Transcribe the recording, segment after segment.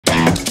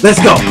Let's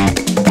go!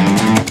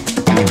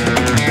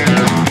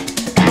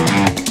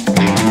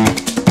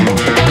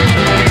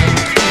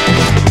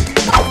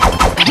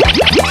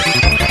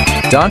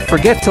 Don't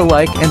forget to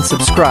like and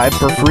subscribe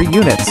for free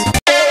units.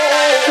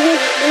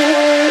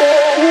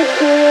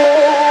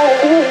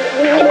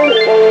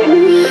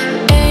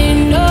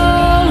 Ain't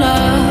no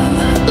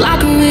love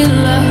like a real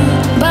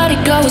love, but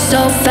it goes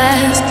so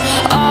fast.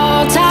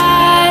 All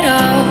tied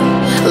up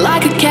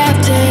like a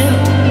captive.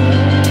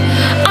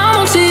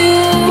 I'm on to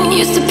you.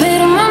 Used to pay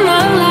to my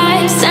love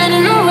life,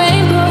 sending the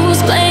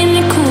rainbows, playing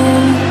it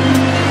cool.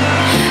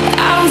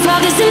 I don't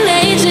felt this in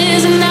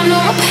ages, and I've no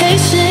more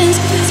patience.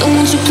 So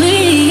won't you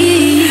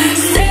please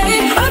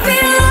stay a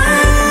bit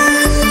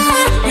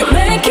longer? You're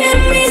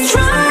making me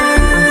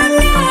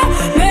stronger,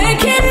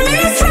 making me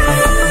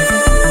stronger.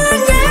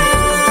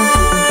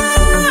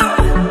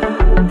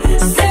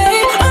 Stay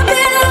a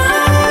bit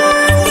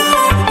longer.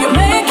 You're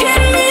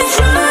making me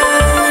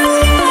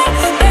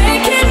stronger,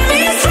 making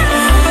me stronger.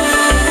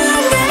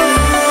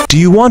 Do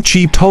you want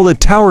cheap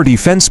toilet tower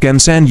defense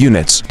skins and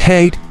units?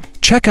 Hey,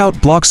 check out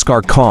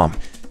Blockscar.com.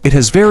 It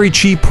has very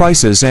cheap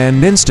prices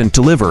and instant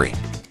delivery.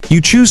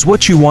 You choose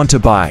what you want to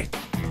buy.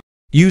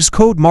 Use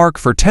code MARK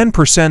for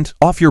 10%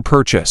 off your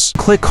purchase.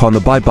 Click on the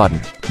buy button.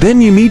 Then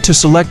you need to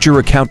select your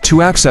account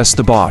to access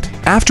the bot.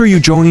 After you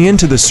join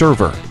into the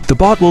server, the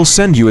bot will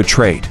send you a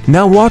trade.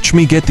 Now watch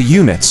me get the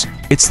units.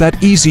 It's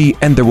that easy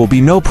and there will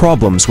be no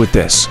problems with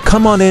this.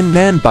 Come on in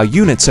and buy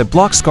units at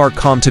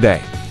Blockscar.com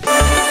today.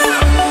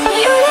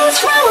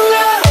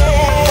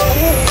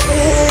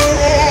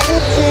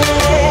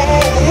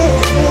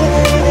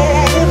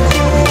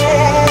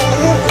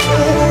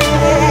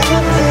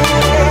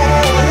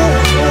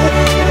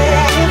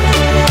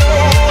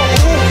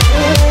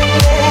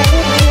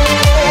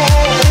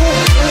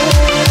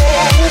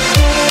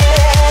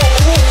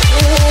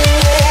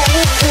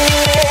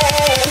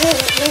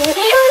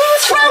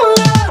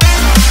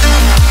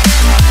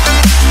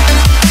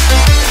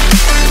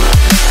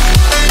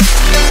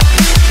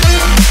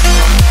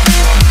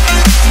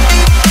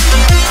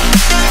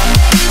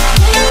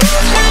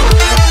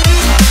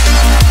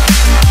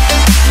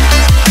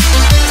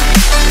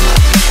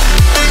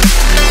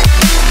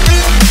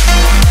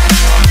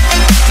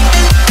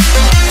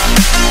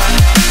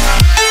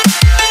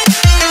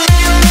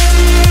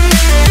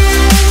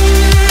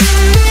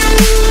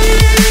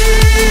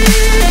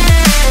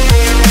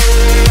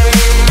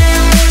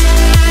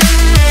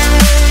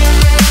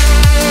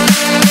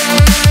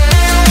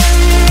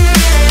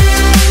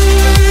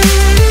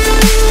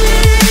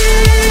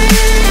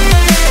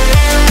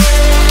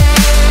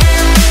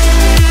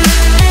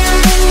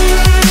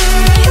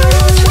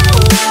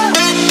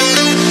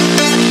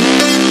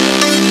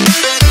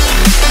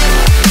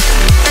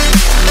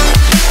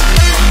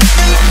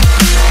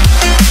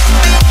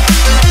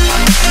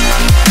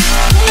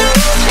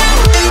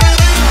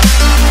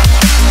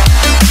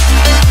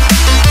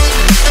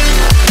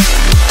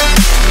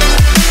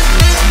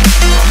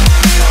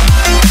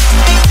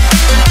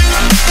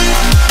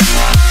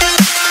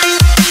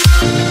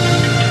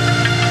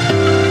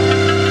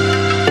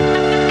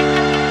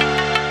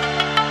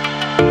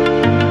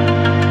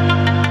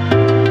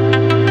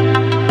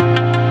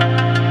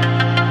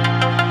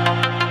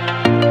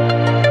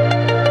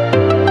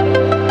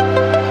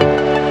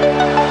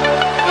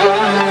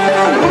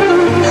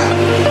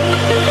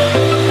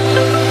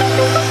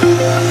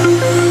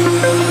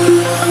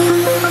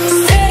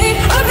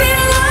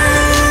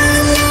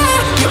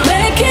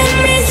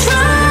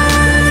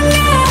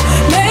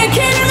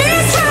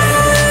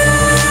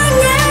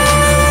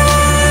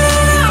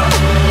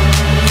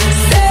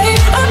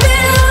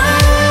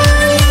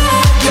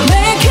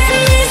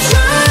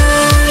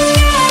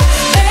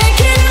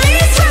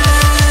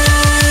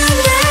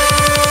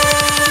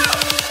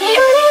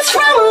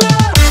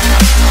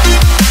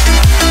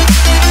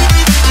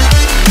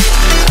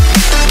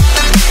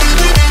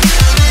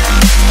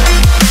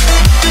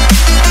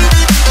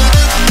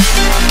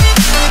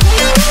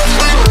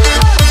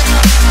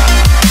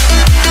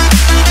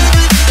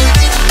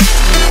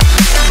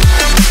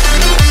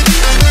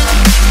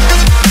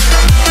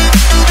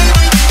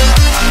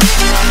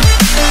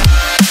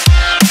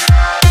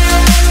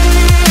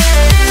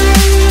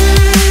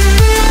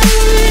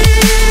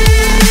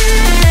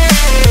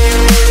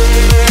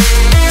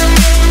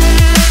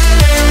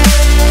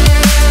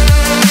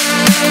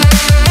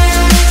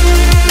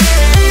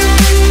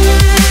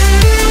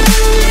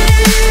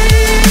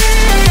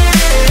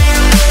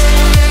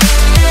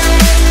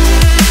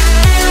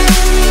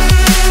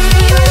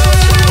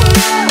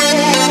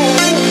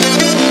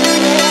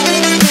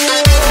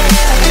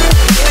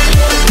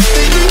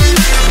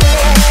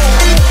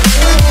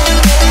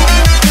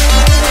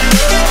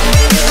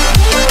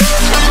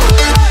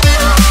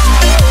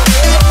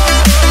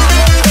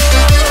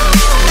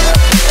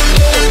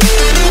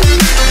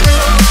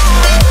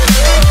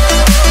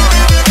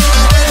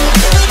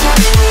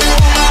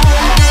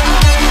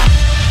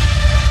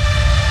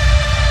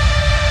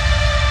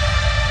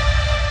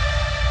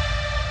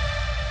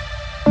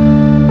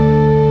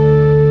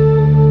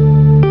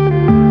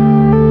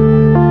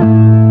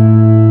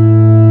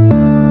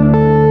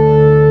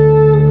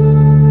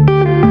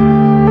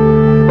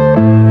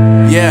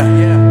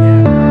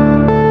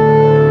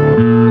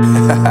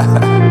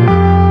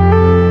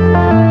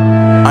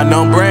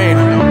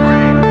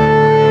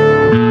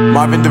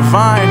 Marvin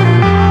Divine.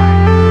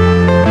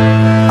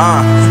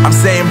 I'm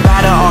saying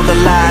bye to all the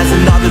lies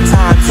and all the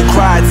times you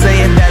cried,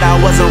 saying that I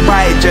wasn't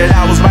right, yet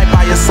I was right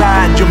by your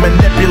side. You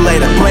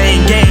manipulator,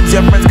 playing games,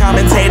 your friends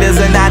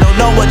commentators, and I don't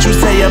know what you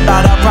say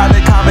about our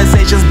private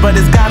conversations, but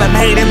it's got them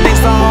hating.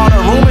 Thanks to all the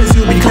rumors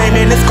you be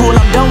claiming. It's cool,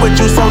 I'm done with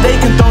you, so they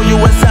can throw you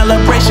a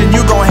celebration.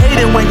 You gon' hate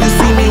it when you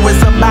see me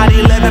with somebody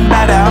living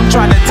better. I'm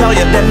trying to tell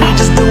you that me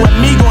just doing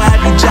me gon'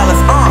 have you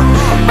jealous.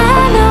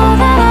 I know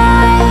that I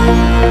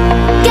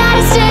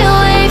gotta stay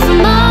away from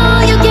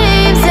all your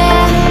games,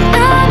 yeah.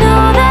 I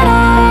know that I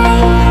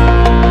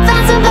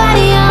found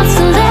somebody else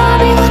to love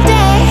me one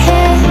day,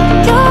 yeah.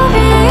 You'll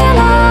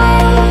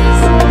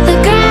realize the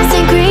grass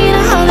ain't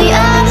greener on the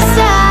other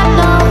side,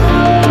 no.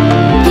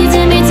 You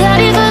did me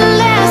dirty for the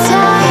last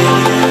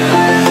time,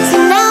 so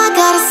now I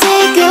gotta say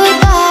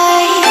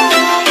goodbye.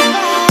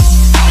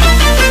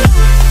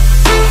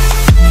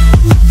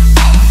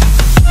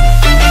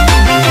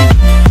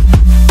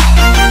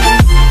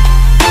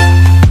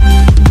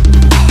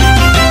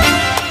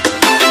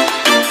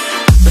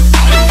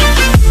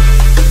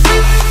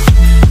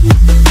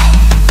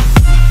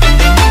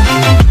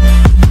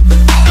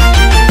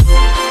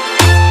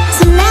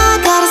 So now I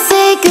gotta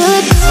say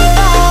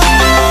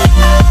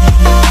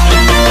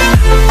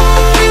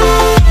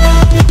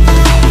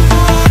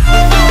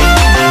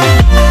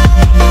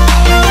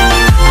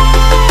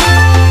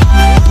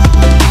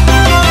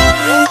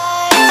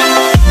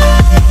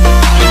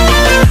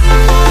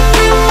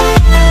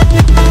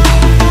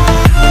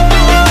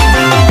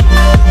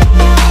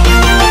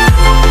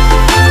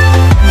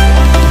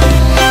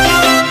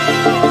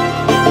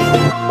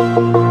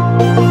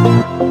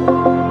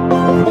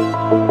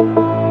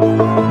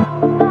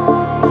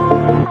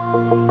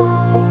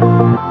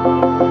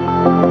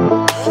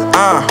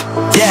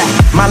Yeah,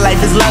 my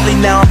life is lovely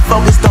now, I'm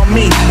focused on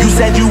me. You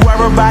said you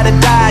were about to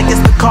die, I guess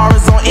the car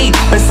is on E.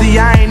 But see,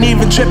 I ain't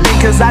even tripping,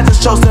 cause I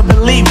just chose to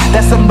believe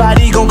that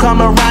somebody gon'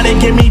 come around and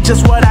give me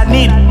just what I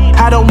need.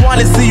 I don't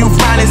wanna see you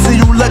frowning, see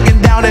you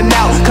looking down and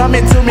out,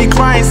 coming to me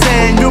crying,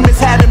 saying you miss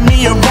having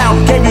me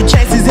around. Gave you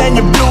chances and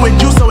you blew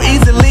it, you so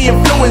easily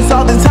influenced.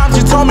 All the times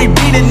you told me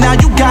beat it, now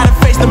you gotta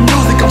face the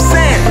music. I'm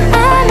saying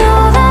I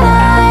know that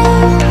I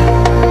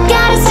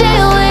gotta stay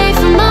away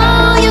from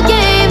all your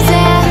games,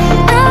 yeah.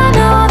 I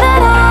know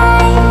that I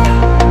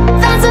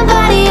found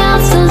somebody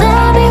else to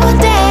love me one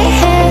day,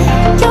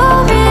 yeah.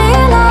 You'll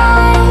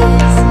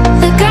realize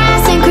the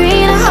grass ain't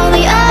greener on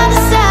the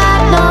other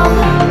side, no.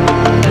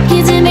 You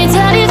did me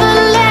dirty for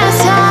the last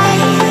time,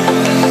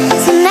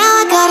 so now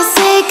I gotta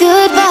say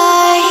goodbye.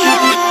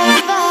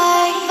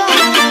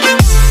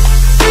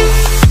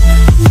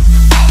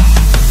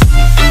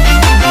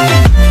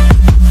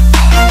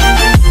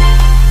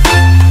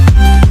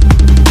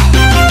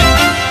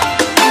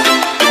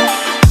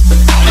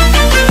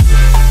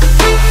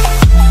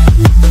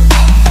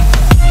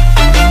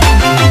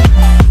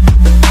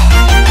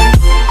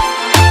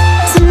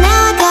 So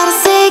now I gotta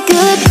say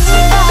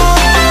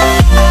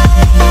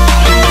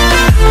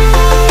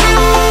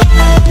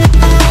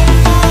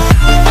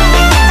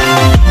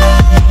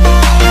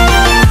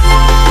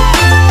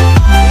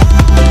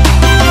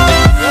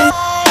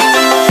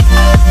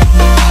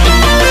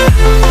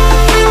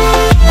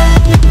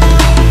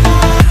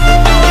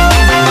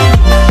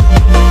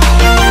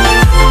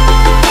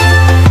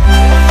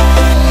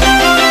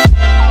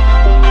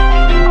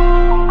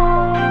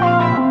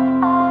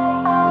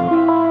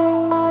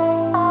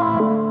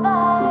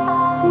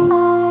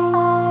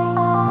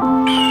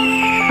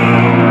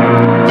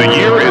The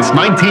year is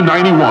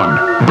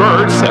 1991.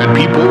 Birds and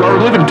people are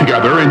living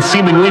together in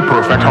seemingly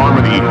perfect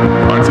harmony,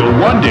 until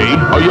one day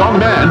a young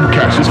man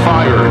catches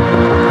fire.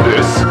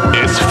 This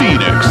is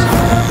Phoenix.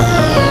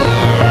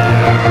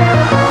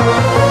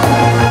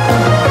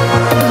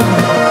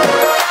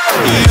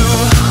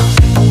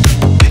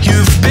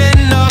 You've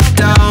been knocked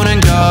down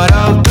and got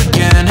up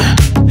again.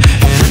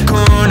 In a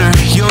corner,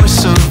 you're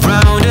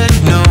surrounded,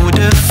 no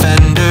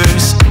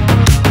defenders.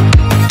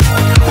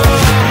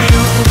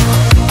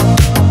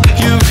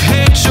 You've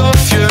hid your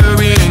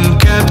fury and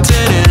kept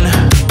it in,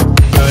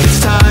 but it's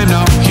time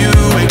now. You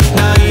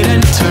ignite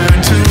and turn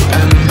to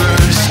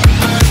embers.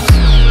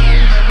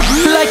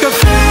 Like a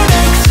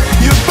phoenix,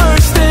 you burn.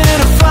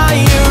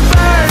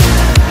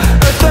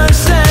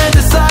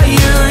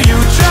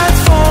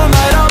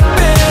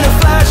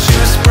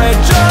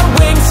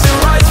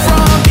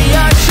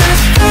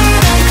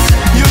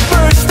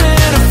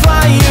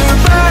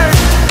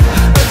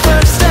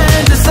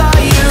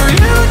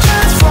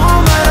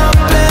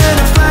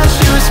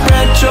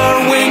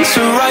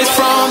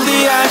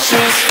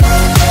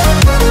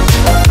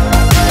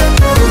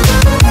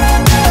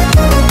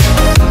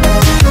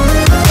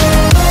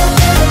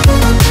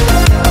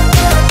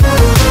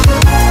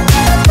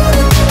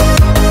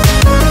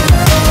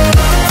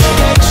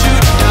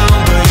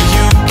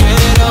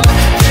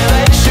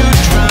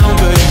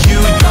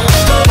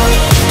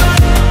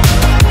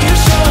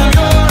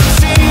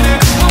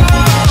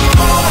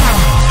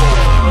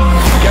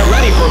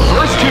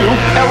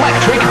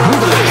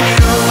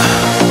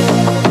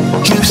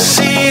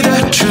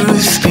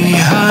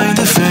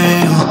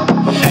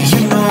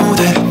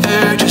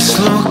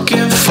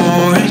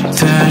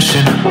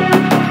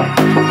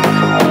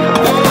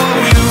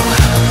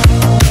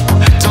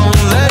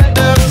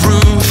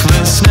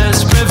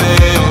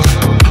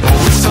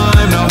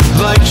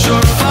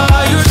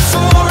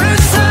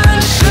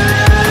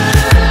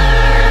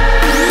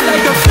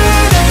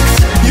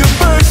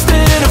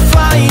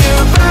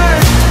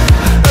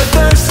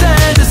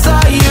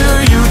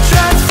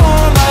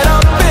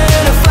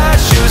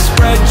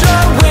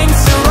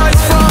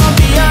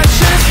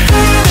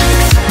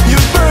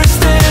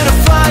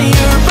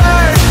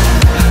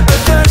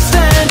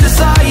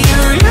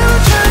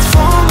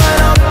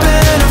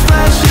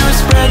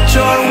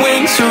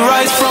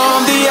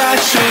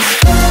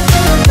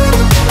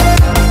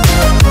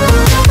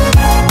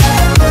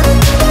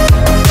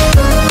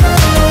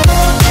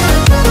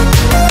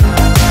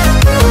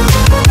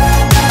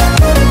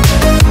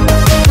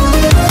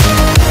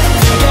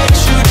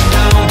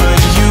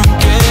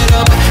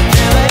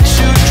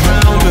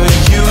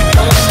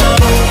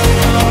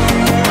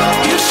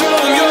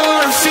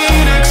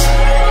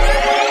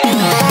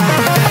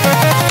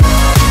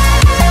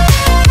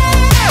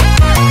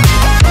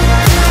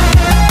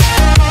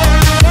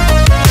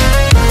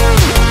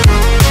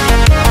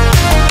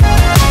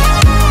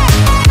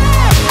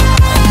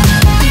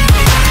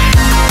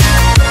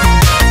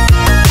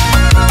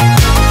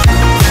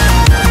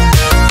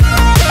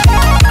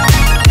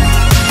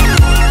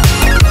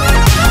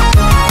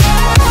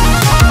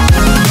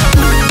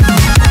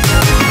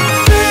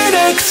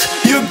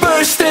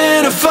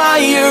 a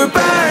fire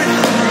burn,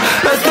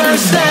 a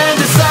thirst and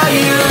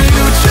desire.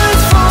 You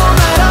transform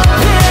right up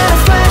in a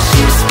flash.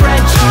 You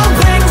spread your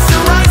wings to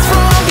rise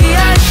from the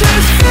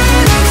ashes.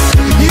 Phoenix,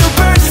 you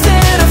burst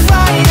in a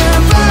fire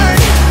burn,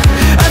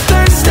 a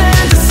thirst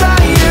and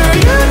desire.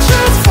 You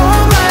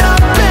transform right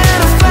up in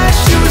a flash.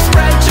 You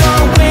spread your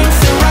wings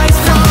to rise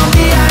from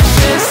the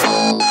ashes.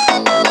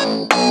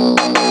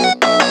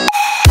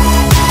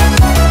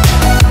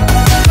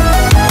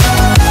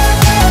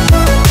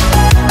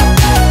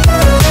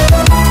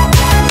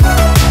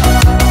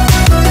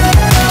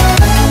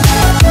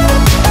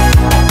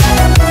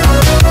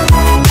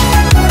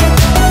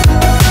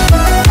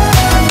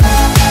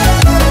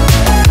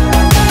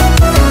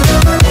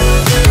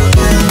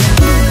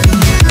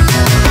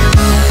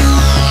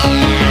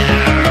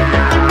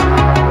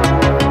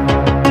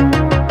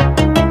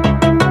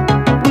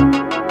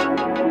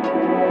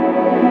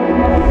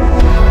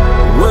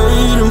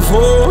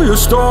 For your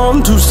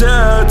storm to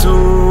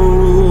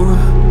settle,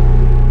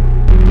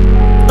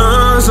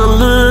 as I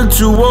look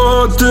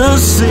toward the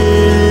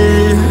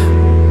sea,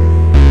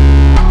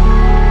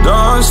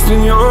 dust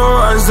in your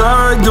eyes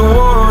like the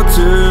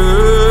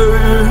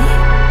water,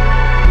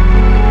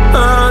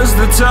 as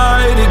the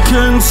tide it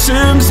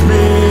consumes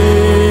me.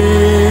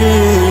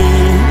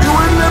 You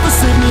would never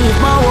save me if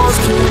my walls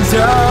came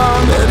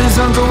down. Head is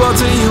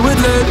underwater, you would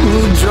let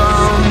me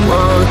drown.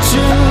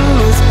 Watching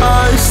as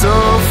I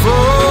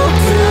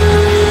suffocate.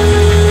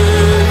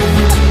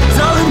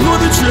 Pull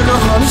the trigger,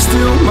 honey,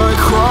 steal my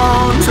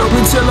crown. Choke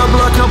me till I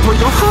black out, put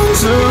your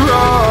hands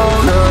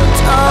around. Cut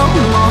out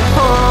my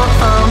heart,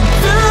 I'm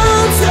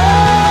guilty.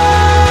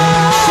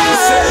 She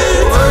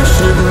said,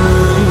 worship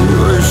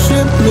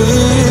me,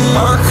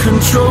 I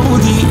control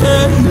the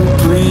air you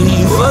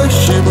breathe.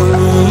 Worship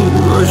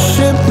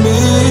me,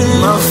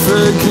 my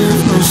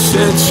forgiveness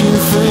set you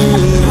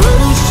free.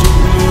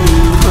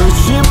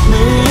 Worship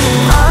me,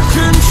 I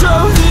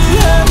control the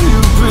air you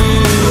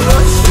breathe.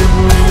 Worship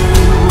me,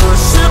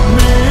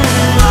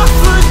 my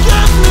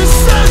forgiveness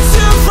sets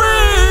you free.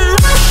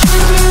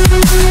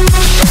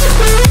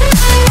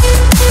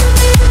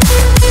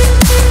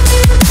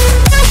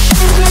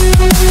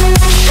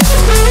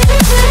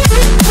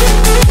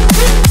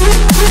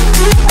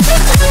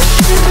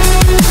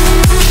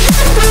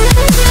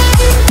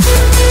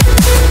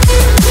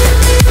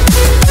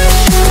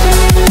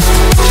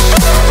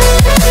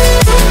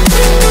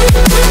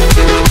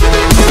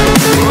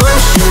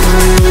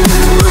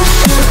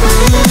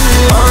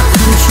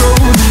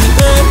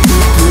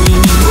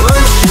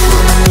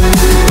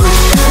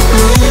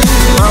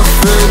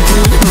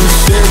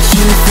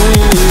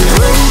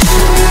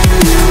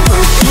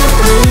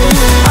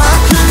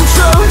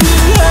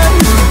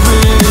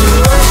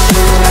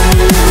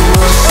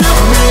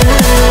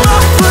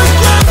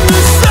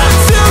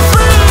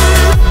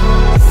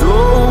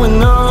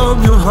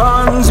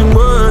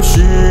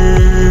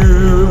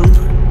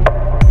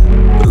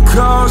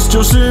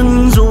 Your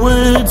sins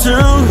away to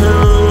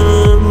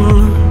Him.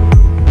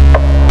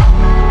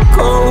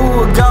 Go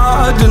a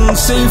garden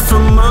safe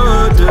from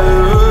murder.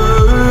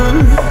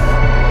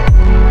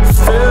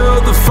 Fill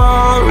the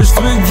forest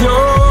with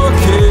your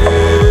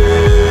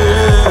kin.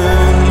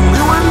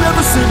 You would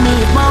never save me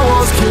if my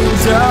walls came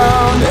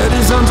down. Head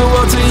is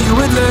underwater, you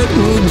would let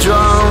me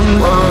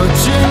drown.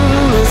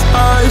 Watching as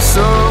I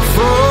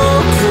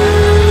suffocate.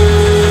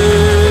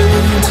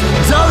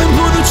 Darling,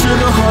 pull the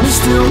trigger, honey,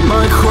 steal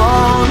my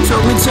crown.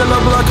 Choke me till I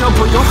black out,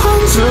 put your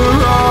hands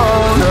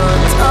around.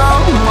 Cut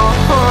out my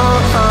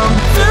heart, I'm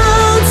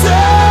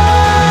guilty.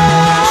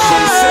 She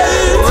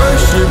said,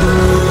 worship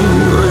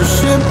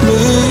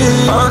me,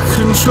 I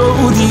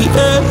control the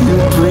air you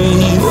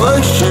breathe.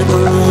 Worship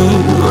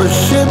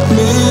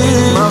me,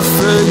 my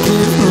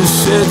forgiveness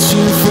sets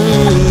you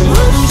free.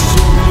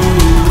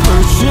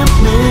 Worship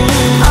me,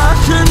 I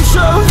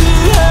control the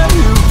air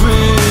you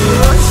breathe.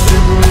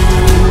 Worship me,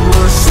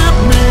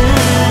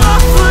 my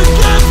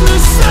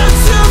forgiveness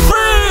sets you free.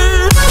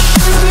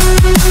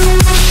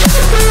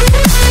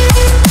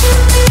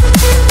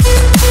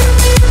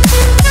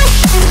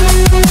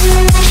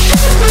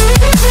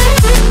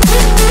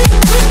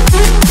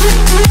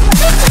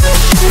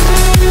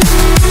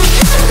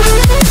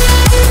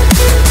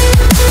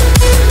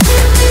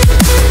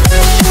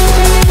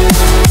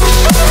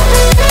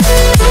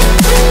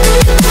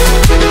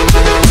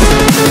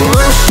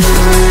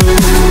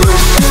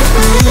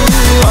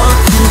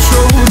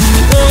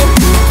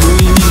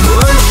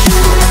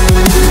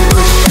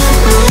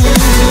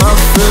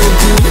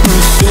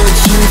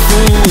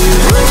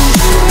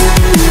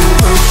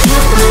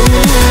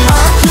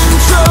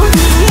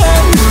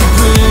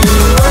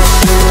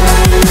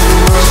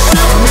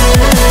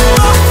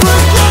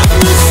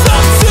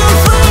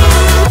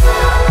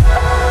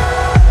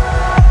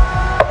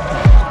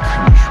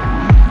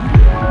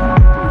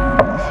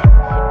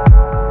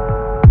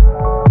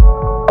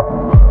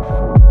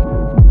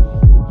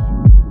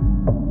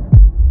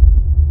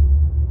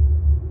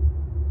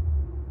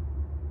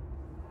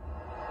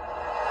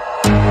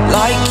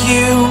 Like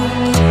you,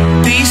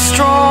 be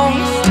strong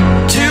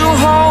to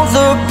hold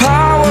the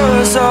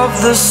powers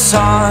of the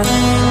sun.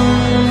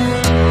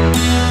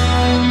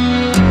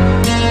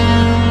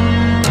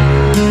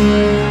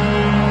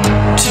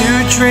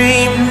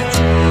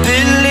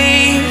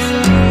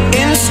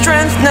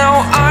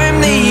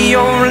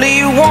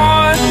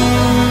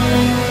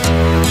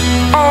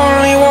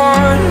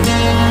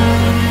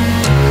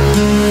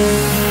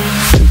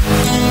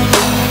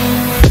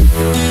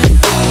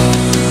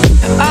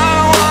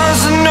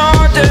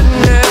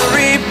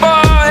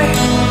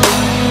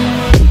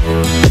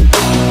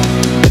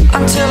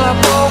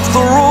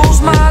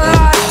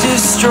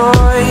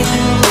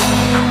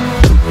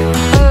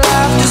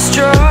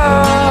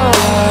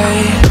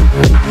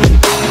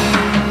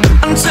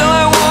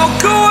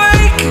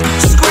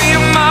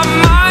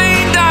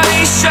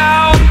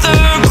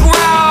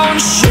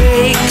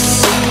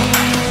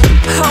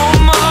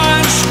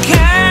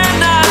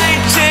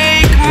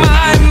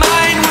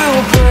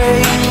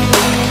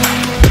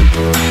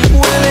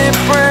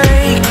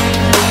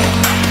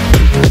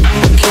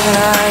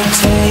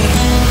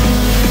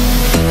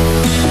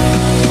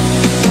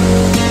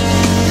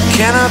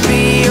 Can I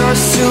be your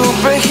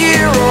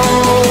superhero?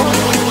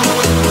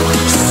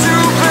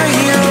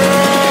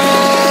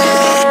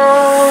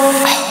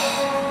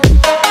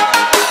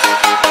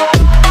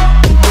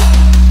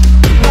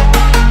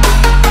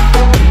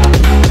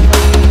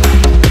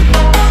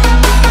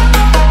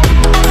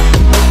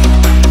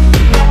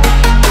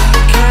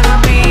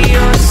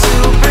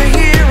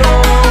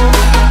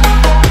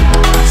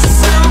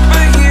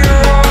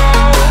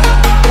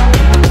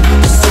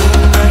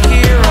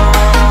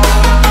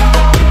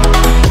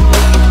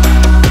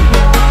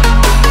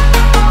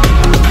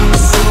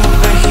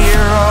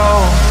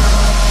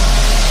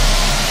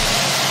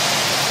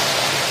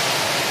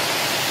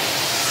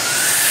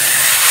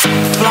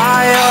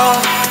 Fly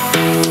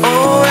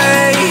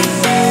away.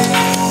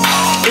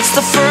 It's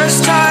the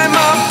first time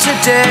of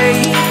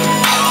today.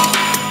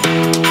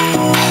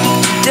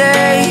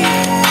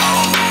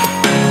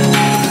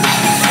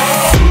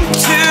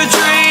 To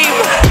dream,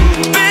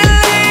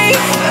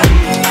 believe.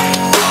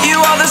 You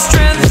are the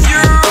strength,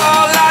 you're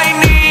all I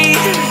need.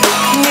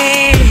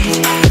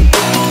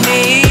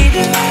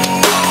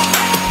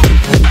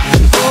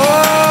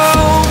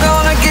 Oh,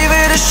 gonna give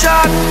it a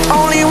shot.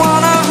 Only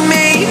one of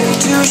me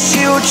to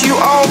shield you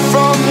all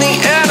from the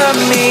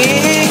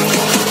enemy.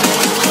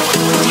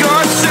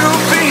 You're a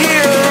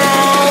superhero.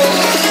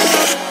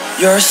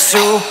 You're a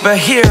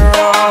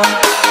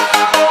superhero.